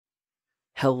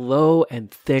Hello, and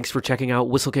thanks for checking out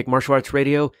Whistlekick Martial Arts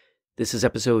Radio. This is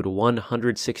episode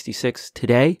 166.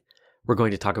 Today, we're going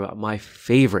to talk about my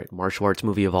favorite martial arts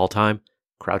movie of all time,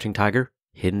 Crouching Tiger,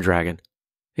 Hidden Dragon.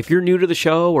 If you're new to the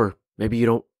show, or maybe you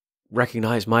don't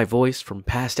recognize my voice from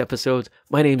past episodes,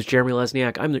 my name's Jeremy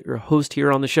Lesniak. I'm your host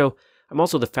here on the show. I'm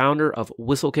also the founder of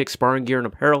Whistlekick Sparring Gear and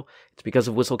Apparel. It's because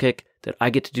of Whistlekick that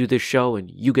I get to do this show and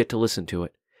you get to listen to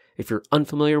it. If you're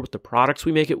unfamiliar with the products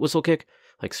we make at Whistlekick,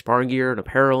 like sparring gear and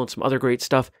apparel and some other great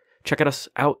stuff, check us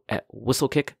out at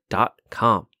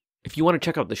whistlekick.com. If you want to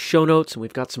check out the show notes, and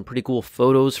we've got some pretty cool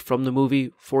photos from the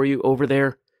movie for you over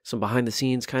there, some behind the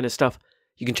scenes kind of stuff,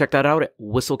 you can check that out at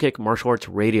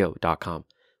whistlekickmartialartsradio.com.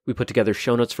 We put together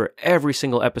show notes for every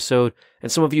single episode,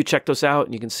 and some of you check those out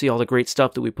and you can see all the great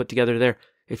stuff that we put together there.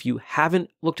 If you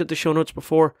haven't looked at the show notes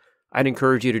before, I'd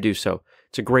encourage you to do so.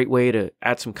 It's a great way to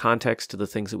add some context to the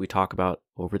things that we talk about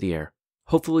over the air.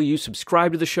 Hopefully you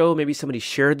subscribe to the show. Maybe somebody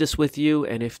shared this with you.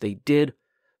 And if they did,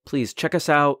 please check us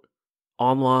out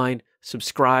online.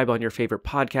 Subscribe on your favorite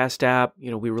podcast app.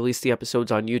 We release the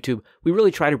episodes on YouTube. We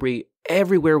really try to be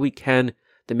everywhere we can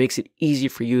that makes it easy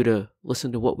for you to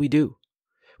listen to what we do.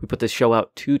 We put this show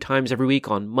out 2 times every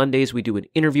week. On Mondays, we do an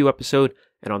interview episode.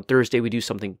 And on Thursday, we do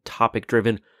something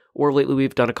topic-driven. Or lately,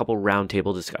 we've done a couple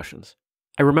roundtable discussions.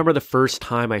 I remember the first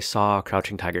time I saw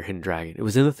Crouching Tiger, Hidden Dragon. It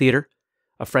was in the theater.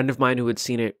 A friend of mine who had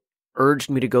seen it urged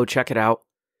me to go check it out,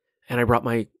 and I brought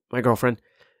my girlfriend,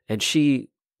 and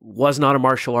she was not a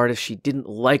martial artist. She didn't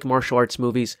like martial arts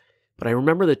movies, but I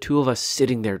remember the two of us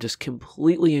sitting there just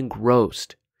completely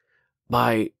engrossed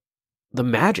by the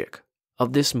magic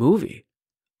of this movie.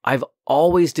 I've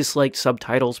always disliked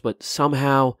subtitles, but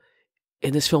somehow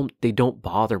in this film, they don't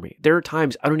bother me. There are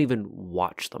times I don't even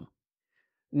watch them.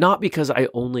 Not because I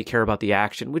only care about the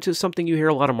action, which is something you hear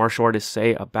a lot of martial artists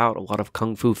say about a lot of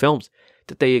kung fu films,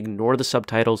 that they ignore the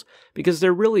subtitles because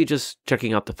they're really just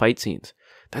checking out the fight scenes.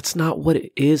 That's not what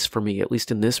it is for me, at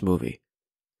least in this movie.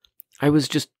 I was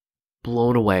just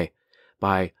blown away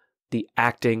by the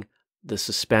acting, the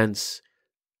suspense.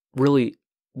 Really,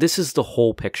 this is the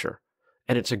whole picture.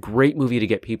 And it's a great movie to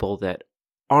get people that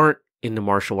aren't into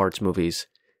martial arts movies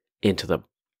into them,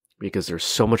 because there's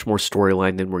so much more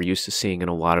storyline than we're used to seeing in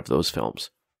a lot of those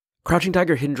films. Crouching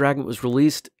Tiger, Hidden Dragon was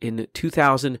released in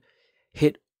 2000,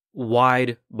 hit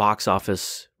wide box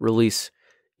office release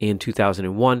in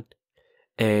 2001,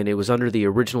 and it was under the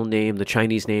original name, the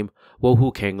Chinese name,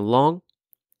 Wuhu Long,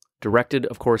 directed,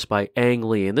 of course, by Ang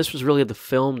Lee. And this was really the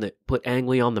film that put Ang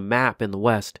Lee on the map in the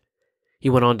West. He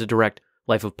went on to direct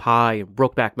Life of Pi and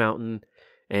Brokeback Mountain,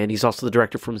 and he's also the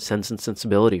director from Sense and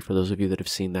Sensibility, for those of you that have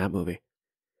seen that movie.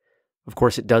 Of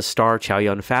course, it does star Chow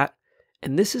Yun-fat,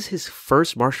 and this is his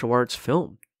first martial arts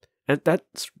film. And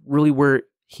that's really where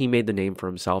he made the name for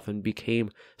himself and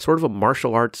became sort of a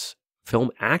martial arts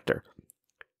film actor.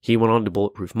 He went on to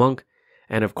Bulletproof Monk,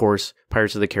 and of course,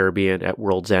 Pirates of the Caribbean at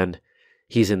World's End.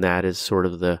 He's in that as sort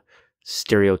of the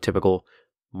stereotypical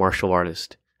martial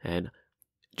artist. And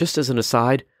just as an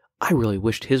aside, I really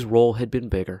wished his role had been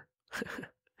bigger.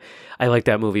 I like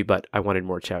that movie, but I wanted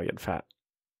more Chow Yun-fat.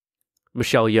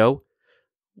 Michelle Yeoh.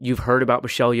 You've heard about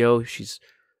Michelle Yeoh. She's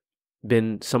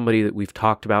been somebody that we've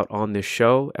talked about on this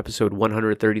show. Episode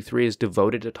 133 is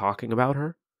devoted to talking about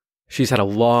her. She's had a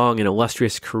long and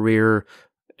illustrious career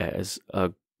as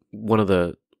one of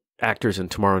the actors in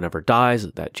Tomorrow Never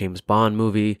Dies, that James Bond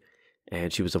movie.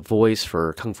 And she was a voice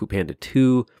for Kung Fu Panda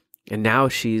 2. And now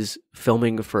she's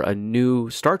filming for a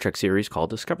new Star Trek series called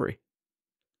Discovery.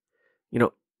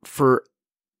 For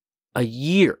a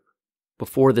year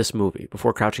before this movie,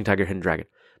 before Crouching Tiger, Hidden Dragon,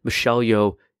 Michelle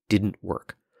Yeoh didn't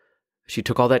work. She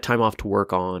took all that time off to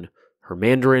work on her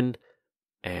Mandarin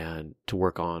and to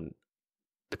work on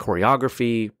the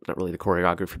choreography, not really the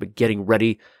choreography, but getting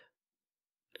ready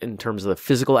in terms of the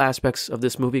physical aspects of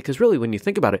this movie. Because really, when you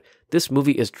think about it, this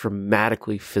movie is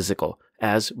dramatically physical,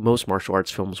 as most martial arts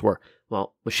films were.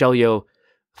 Well, Michelle Yeoh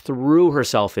threw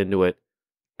herself into it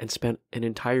and spent an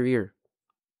entire year,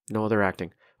 no other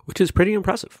acting, which is pretty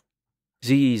impressive.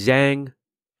 Ziyi Zhang,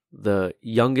 the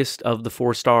youngest of the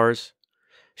 4 stars,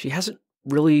 she hasn't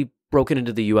really broken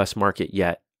into the U.S. market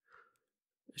yet.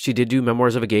 She did do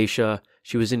Memoirs of a Geisha.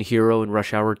 She was in Hero and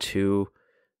Rush Hour 2,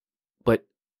 but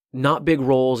not big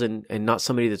roles and not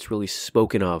somebody that's really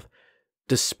spoken of,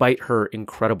 despite her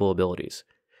incredible abilities.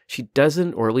 She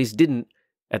doesn't, or at least didn't,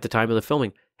 at the time of the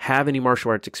filming, have any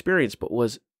martial arts experience, but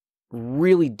was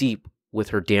really deep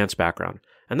with her dance background.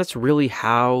 And that's really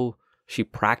how she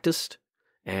practiced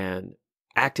and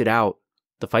acted out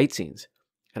the fight scenes.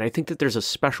 And I think that there's a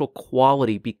special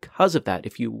quality because of that.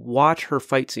 If you watch her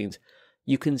fight scenes,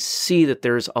 you can see that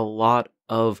there's a lot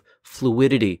of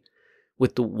fluidity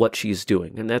with what she's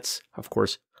doing. And that's, of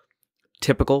course,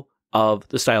 typical of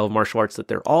the style of martial arts that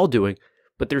they're all doing.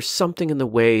 But there's something in the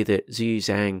way that Ziyi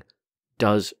Zhang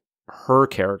does her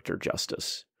character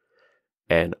justice.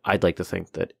 And I'd like to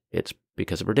think that it's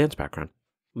because of her dance background.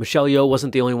 Michelle Yeoh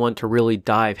wasn't the only one to really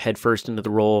dive headfirst into the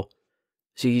role.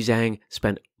 Ziyi Zhang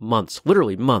spent months,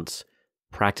 literally months,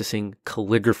 practicing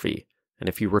calligraphy. And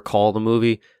if you recall the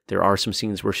movie, there are some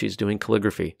scenes where she's doing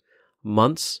calligraphy.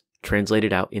 Months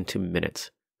translated out into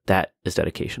minutes. That is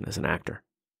dedication as an actor.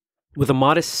 With a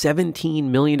modest $17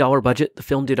 million budget, the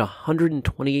film did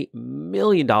 $128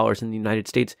 million in the United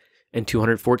States and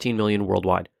 $214 million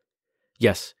worldwide.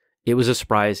 Yes, it was a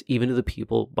surprise even to the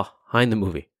people behind the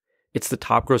movie. It's the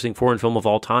top-grossing foreign film of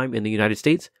all time in the United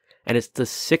States, and it's the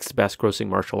 6th best-grossing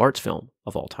martial arts film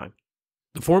of all time.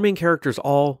 The 4 main characters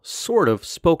all sort of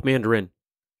spoke Mandarin,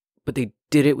 but they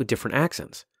did it with different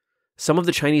accents. Some of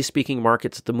the Chinese-speaking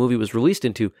markets that the movie was released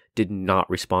into did not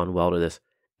respond well to this,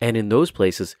 and in those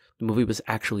places, the movie was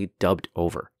actually dubbed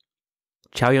over.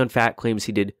 Chow Yun-fat claims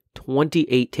he did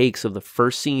 28 takes of the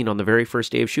first scene on the very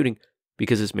first day of shooting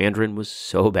because his Mandarin was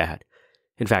so bad.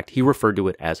 In fact, he referred to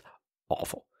it as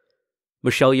awful.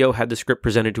 Michelle Yeoh had the script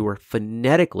presented to her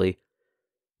phonetically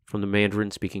from the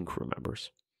Mandarin-speaking crew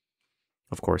members.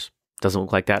 Of course, doesn't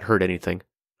look like that hurt anything.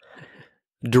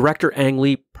 Director Ang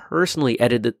Lee personally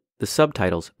edited the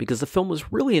subtitles because the film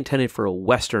was really intended for a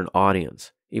Western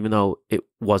audience, even though it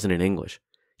wasn't in English.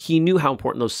 He knew how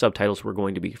important those subtitles were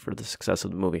going to be for the success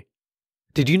of the movie.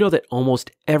 Did you know that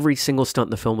almost every single stunt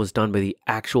in the film was done by the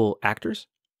actual actors?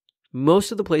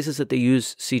 Most of the places that they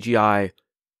used CGI,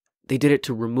 they did it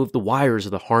to remove the wires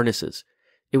of the harnesses.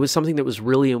 It was something that was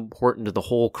really important to the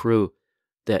whole crew,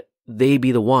 that they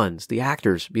be the ones, the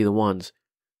actors be the ones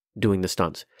doing the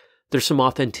stunts. There's some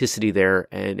authenticity there,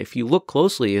 and if you look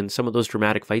closely in some of those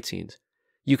dramatic fight scenes,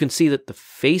 you can see that the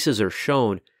faces are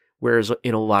shown, whereas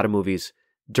in a lot of movies,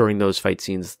 during those fight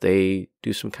scenes, they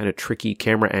do some kind of tricky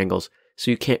camera angles,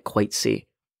 so you can't quite see.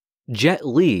 Jet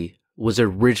Li was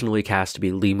originally cast to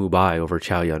be Li Mubai over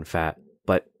Chow Yun-fat,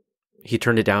 but he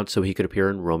turned it down so he could appear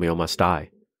in Romeo Must Die.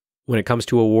 When it comes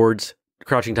to awards,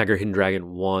 Crouching Tiger, Hidden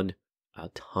Dragon won a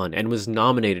ton and was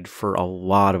nominated for a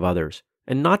lot of others,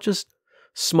 and not just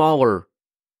smaller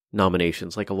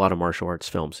nominations like a lot of martial arts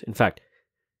films. In fact,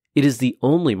 it is the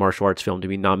only martial arts film to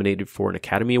be nominated for an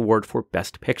Academy Award for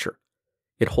Best Picture.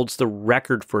 It holds the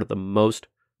record for the most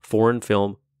foreign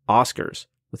film Oscars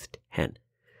with 10.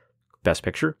 Best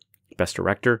Picture, Best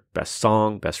Director, Best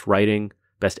Song, Best Writing,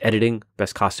 Best Editing,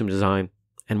 Best Costume Design,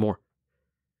 and more.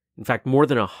 In fact, more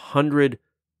than 100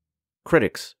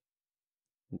 critics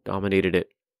nominated it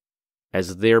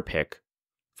as their pick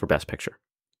for Best Picture.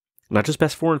 Not just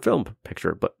Best Foreign Film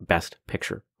Picture, but Best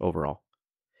Picture overall.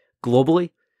 Globally,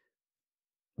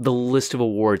 the list of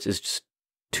awards is just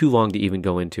too long to even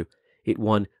go into. It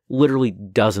won literally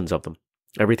dozens of them.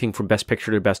 Everything from Best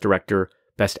Picture to Best Director,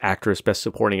 Best Actress, Best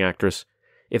Supporting Actress.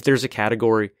 If there's a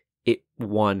category, it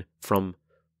won from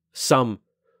some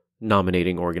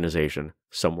nominating organization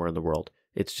somewhere in the world.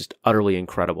 It's just utterly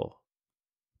incredible.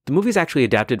 The movie is actually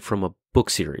adapted from a book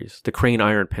series, the Crane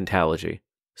Iron Pentalogy.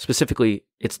 Specifically,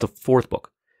 it's the 4th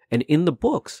book. And in the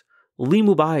books, Li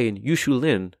Mubai and Yu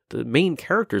Shulin, the main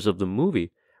characters of the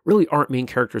movie, really aren't main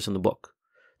characters in the book.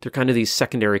 They're kind of these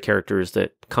secondary characters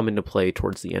that come into play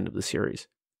towards the end of the series.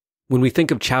 When we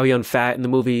think of Chow Yun-fat in the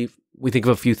movie, we think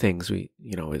of a few things.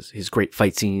 His great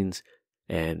fight scenes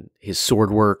and his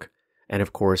sword work, and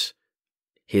of course,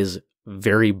 his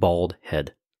very bald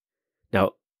head.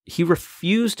 Now, he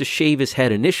refused to shave his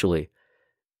head initially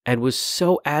and was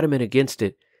so adamant against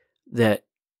it that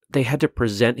they had to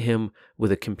present him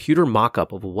with a computer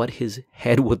mock-up of what his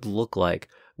head would look like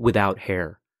without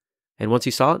hair. And once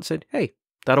he saw it and said, "Hey,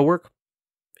 that'll work,"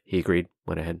 he agreed,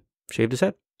 went ahead, shaved his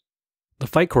head. The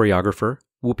fight choreographer,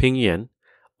 Wu Pingyan,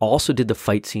 also did the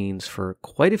fight scenes for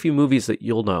quite a few movies that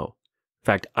you'll know. In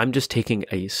fact, I'm just taking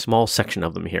a small section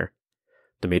of them here.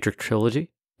 The Matrix Trilogy,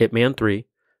 Ip Man 3,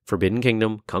 Forbidden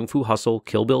Kingdom, Kung Fu Hustle,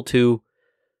 Kill Bill 2,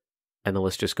 and the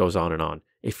list just goes on and on.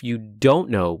 If you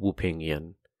don't know Wu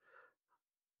Pingyan,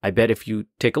 I bet if you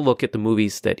take a look at the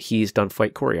movies that he's done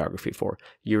fight choreography for,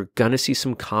 you're going to see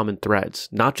some common threads.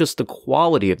 Not just the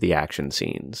quality of the action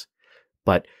scenes,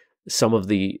 but some of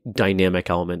the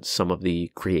dynamic elements, some of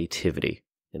the creativity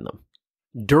in them.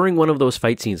 During one of those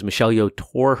fight scenes, Michelle Yeoh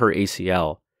tore her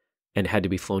ACL and had to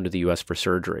be flown to the US for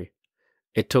surgery.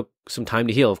 It took some time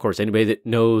to heal. Of course, anybody that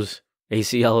knows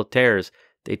ACL tears,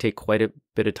 they take quite a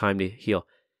bit of time to heal.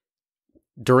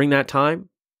 During that time,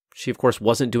 she, of course,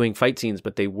 wasn't doing fight scenes,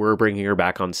 but they were bringing her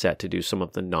back on set to do some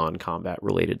of the non-combat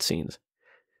related scenes.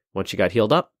 Once she got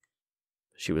healed up,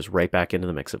 she was right back into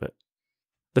the mix of it.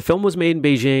 The film was made in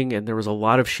Beijing, and there was a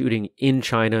lot of shooting in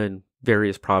China and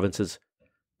various provinces.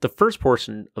 The first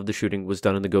portion of the shooting was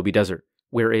done in the Gobi Desert,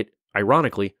 where it,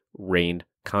 ironically, rained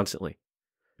constantly.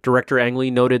 Director Ang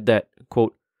Lee noted that,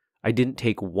 quote, "I didn't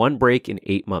take one break in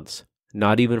 8 months,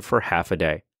 not even for half a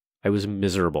day. I was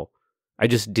miserable. I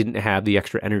just didn't have the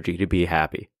extra energy to be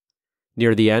happy.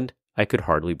 Near the end, I could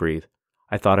hardly breathe.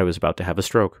 I thought I was about to have a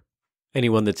stroke."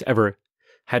 Anyone that's ever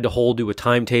had to hold to a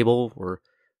timetable or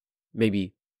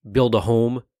maybe build a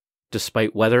home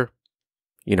despite weather,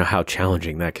 you know how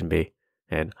challenging that can be.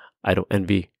 And I don't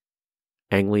envy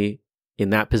Ang Lee in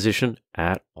that position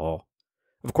at all.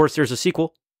 Of course, there's a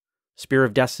sequel, Spear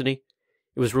of Destiny.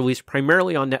 It was released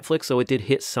primarily on Netflix, so it did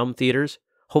hit some theaters.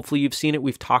 Hopefully you've seen it.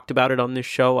 We've talked about it on this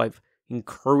show. I've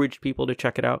encouraged people to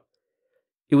check it out.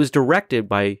 It was directed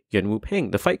by Yuen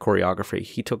Woo-ping, the fight choreographer.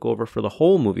 He took over for the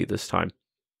whole movie this time.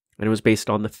 And it was based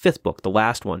on the 5th book, the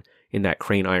last one in that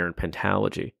Crane Iron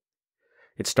pentalogy.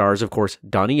 It stars, of course,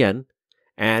 Donnie Yen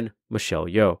and Michelle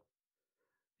Yeoh.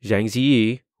 Zhang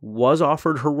Ziyi was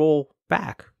offered her role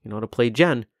back, to play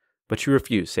Jen, but she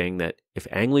refused, saying that if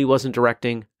Ang Lee wasn't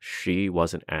directing, she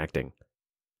wasn't acting.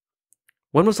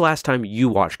 When was the last time you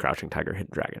watched Crouching Tiger,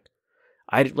 Hidden Dragon?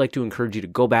 I'd like to encourage you to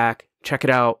go back, check it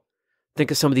out, think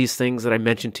of some of these things that I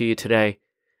mentioned to you today,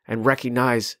 and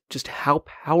recognize just how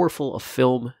powerful a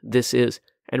film this is,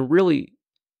 and really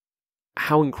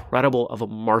how incredible of a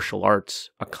martial arts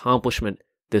accomplishment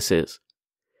this is.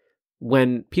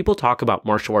 When people talk about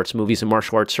martial arts movies and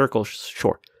martial arts circles,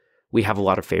 sure, we have a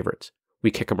lot of favorites. We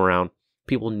kick them around.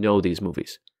 People know these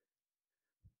movies.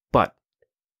 But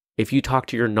if you talk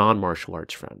to your non-martial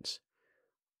arts friends,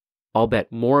 I'll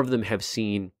bet more of them have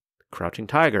seen Crouching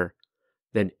Tiger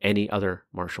than any other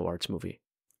martial arts movie.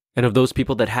 And of those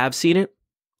people that have seen it,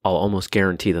 I'll almost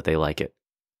guarantee that they like it.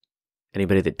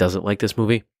 Anybody that doesn't like this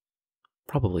movie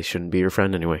probably shouldn't be your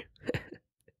friend anyway.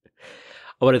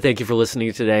 I want to thank you for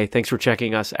listening today. Thanks for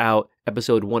checking us out.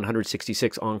 Episode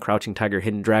 166 on Crouching Tiger,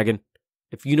 Hidden Dragon.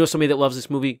 If you know somebody that loves this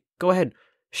movie, go ahead,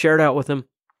 share it out with them.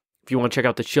 If you want to check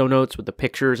out the show notes with the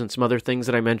pictures and some other things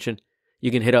that I mentioned, you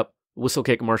can hit up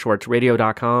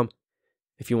whistlekickmartialartsradio.com.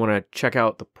 If you want to check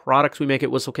out the products we make at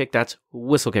Whistlekick, that's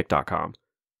whistlekick.com.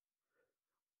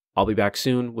 I'll be back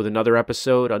soon with another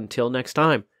episode. Until next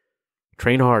time,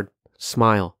 train hard,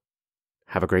 smile,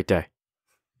 have a great day.